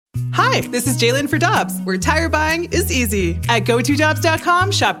Hi, this is Jalen for Dobbs, where tire buying is easy. At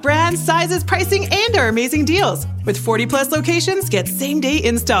GoToDobbs.com, shop brands, sizes, pricing, and our amazing deals. With 40-plus locations, get same-day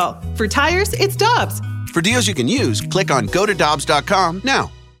install. For tires, it's Dobbs. For deals you can use, click on GoToDobbs.com now.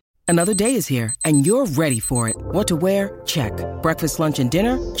 Another day is here, and you're ready for it. What to wear? Check. Breakfast, lunch, and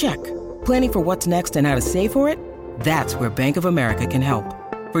dinner? Check. Planning for what's next and how to save for it? That's where Bank of America can help.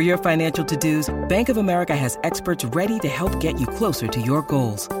 For your financial to-dos, Bank of America has experts ready to help get you closer to your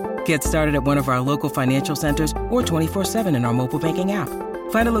goals. Get started at one of our local financial centers or 24/7 in our mobile banking app.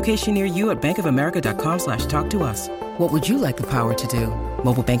 Find a location near you at bankofamerica.com/talktous. What would you like the power to do?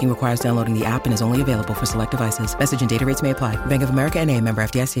 Mobile banking requires downloading the app and is only available for select devices. Message and data rates may apply. Bank of America N.A., member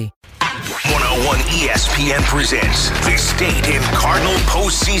FDIC. 101 ESPN presents This Date in Cardinal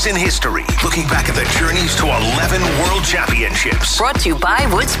postseason history. Looking back at the journeys to 11 world championships. Brought to you by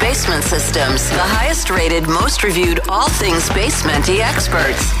Woods Basement Systems, the highest rated, most reviewed, all things basement-y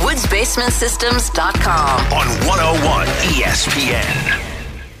experts. WoodsBasementSystems.com. On 101 ESPN.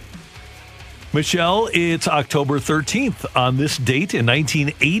 Michelle, it's October 13th. On this date in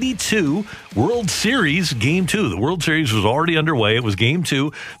 1982, World Series Game 2. The World Series was already underway. It was Game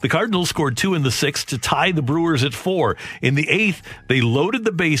 2. The Cardinals scored 2 in the 6th to tie the Brewers at 4. In the 8th, they loaded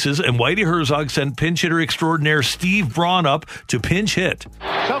the bases, and Whitey Herzog sent pinch hitter extraordinaire Steve Braun up to pinch hit.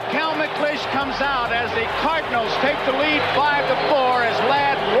 So Cal McLeish comes out as the Cardinals take the lead 5-4 as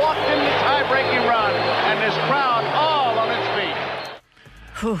Ladd walked in the tie-breaking run, and this crowd all on its feet.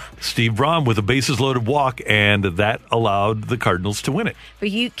 Steve Braun with a bases-loaded walk, and that allowed the Cardinals to win it. But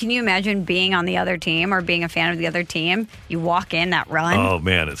can you imagine being on the other team or being a fan of the other team? You walk in that run. Oh,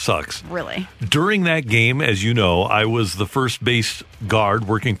 man, it sucks. Really? During that game, as you know, I was the first base guard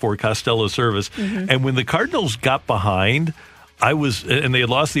working for Costello Service, and when the Cardinals got behind, and they had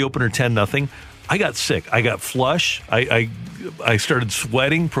lost the opener 10-0. I got sick. I got flush. I started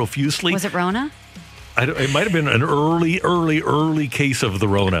sweating profusely. Was it Rona? It might have been an early case of the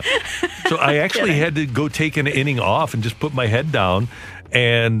Rona. So I actually had to go take an inning off and just put my head down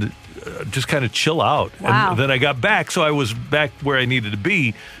and just kind of chill out. Wow. And then I got back, so I was back where I needed to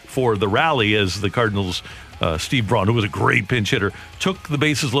be for the rally as the Cardinals, Steve Braun, who was a great pinch hitter, took the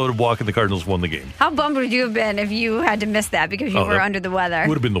bases loaded walk and the Cardinals won the game. How bummed would you have been if you had to miss that because you were under the weather?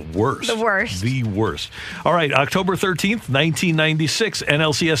 Would have been the worst. The worst. The worst. All right, October 13th, 1996,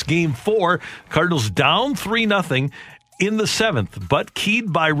 NLCS Game 4. Cardinals down 3-0 in the 7th, but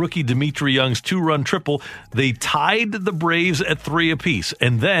keyed by rookie Dimitri Young's 2-run triple, they tied the Braves at 3 apiece.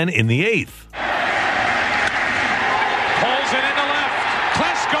 And then in the 8th. Pulls it into left.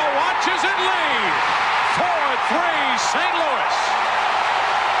 Klesko watches it lead. 4-3 St. Louis.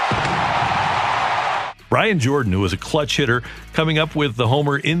 Brian Jordan, who was a clutch hitter, coming up with the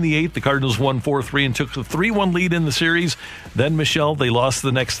homer in the 8th. The Cardinals won 4-3 and took the 3-1 lead in the series. Then, Michelle, they lost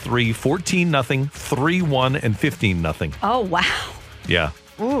the next 3, 14-0, 3-1, and 15-0. Oh, wow. Yeah.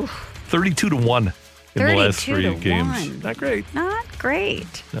 Ooh. 32-1 in the last 3 32-1. games. Not great. Not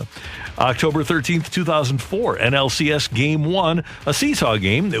great. No. October 13th, 2004, NLCS Game 1, a seesaw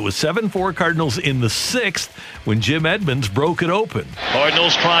game. It was 7-4 Cardinals in the 6th when Jim Edmonds broke it open.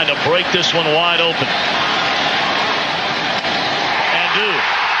 Cardinals trying to break this one wide open. And do.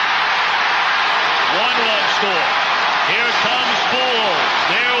 1-run score. Here comes Pujols.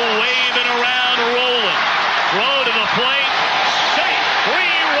 They're waving around, rolling. Throw to the plate. Safe.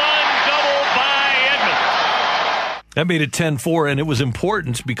 3-run double by Edmonds. That made it 10-4, and it was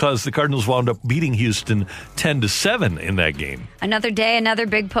important because the Cardinals wound up beating Houston 10-7 in that game. Another day, another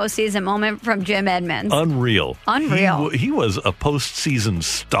big postseason moment from Jim Edmonds. Unreal. He was a postseason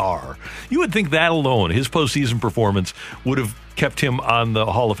star. You would think that alone, his postseason performance, would have kept him on the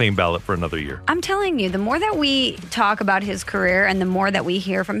Hall of Fame ballot for another year. I'm telling you, the more that we talk about his career and the more that we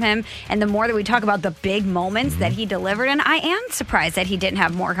hear from him and the more that we talk about the big moments that he delivered, and I am surprised that he didn't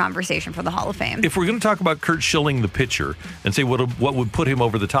have more conversation for the Hall of Fame. If we're going to talk about Curt Schilling, the pitcher, and say what would put him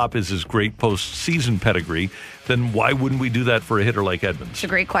over the top is his great postseason pedigree, then why wouldn't we do that for a hitter like Edmonds? It's a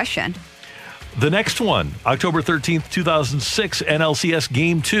great question. The next one, October 13th, 2006, NLCS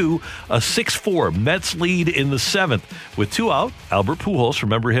Game 2, a 6-4 Mets lead in the 7th. With 2 out, Albert Pujols,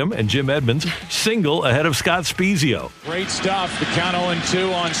 remember him, and Jim Edmonds, single ahead of Scott Spiezio. Great stuff. The count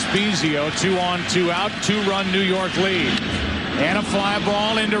 0-2 on Spiezio. 2 on, 2 out. 2-run New York lead. And a fly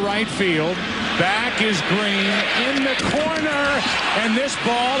ball into right field. Back is Green in the corner, and this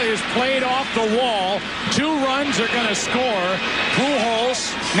ball is played off the wall. 2 runs are going to score.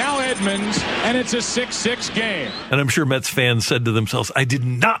 Pujols, now Edmonds, and it's a 6-6 game. And I'm sure Mets fans said to themselves, I did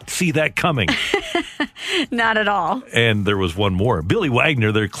not see that coming. Not at all. And there was one more. Billy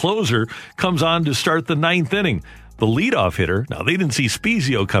Wagner, their closer, comes on to start the 9th inning. The leadoff hitter, now they didn't see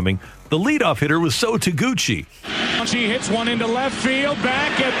Spezio coming. The leadoff hitter was So Taguchi. She hits one into left field,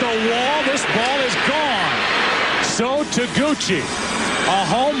 back at the wall. This ball is gone. So Taguchi, a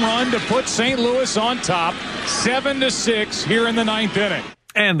home run to put St. Louis on top, 7-6 here in the ninth inning.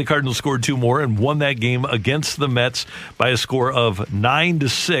 And the Cardinals scored 2 more and won that game against the Mets by a score of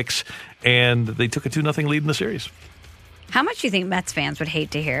 9-6, and they took a 2-0 lead in the series. How much do you think Mets fans would hate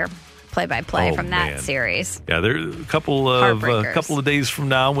to hear play-by-play from that series? Yeah, there a couple of days from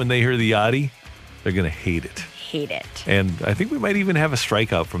now when they hear the Yachty, they're going to hate it. Hate it. And I think we might even have a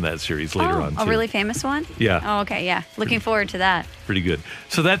strikeout from that series later on, too. A really famous one? Yeah. Oh, okay, yeah. Looking forward to that. Pretty good.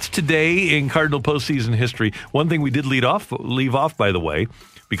 So that's today in Cardinal postseason history. One thing we did leave off, by the way,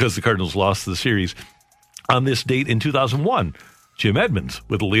 because the Cardinals lost the series, on this date in 2001, Jim Edmonds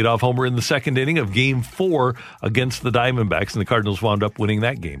with a leadoff homer in the second inning of Game 4 against the Diamondbacks, and the Cardinals wound up winning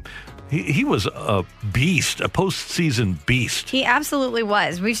that game. He was a beast, a postseason beast. He absolutely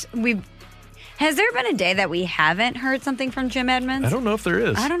was. Has there been a day that we haven't heard something from Jim Edmonds? I don't know if there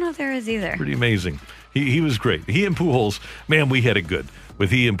is. I don't know if there is either. Pretty amazing. He was great. He and Pujols, man, we had it good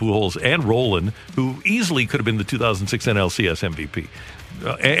with he and Pujols and Rolen, who easily could have been the 2006 NLCS MVP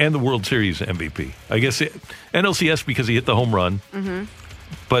and the World Series MVP. I guess NLCS because he hit the home run,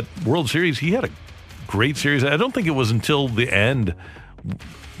 but World Series, he had a great series. I don't think it was until the end,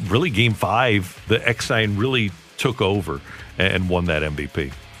 really Game 5, the Eckstein really took over and won that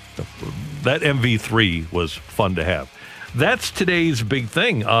MVP. That MV3 was fun to have. That's today's big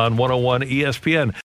thing on 101 ESPN.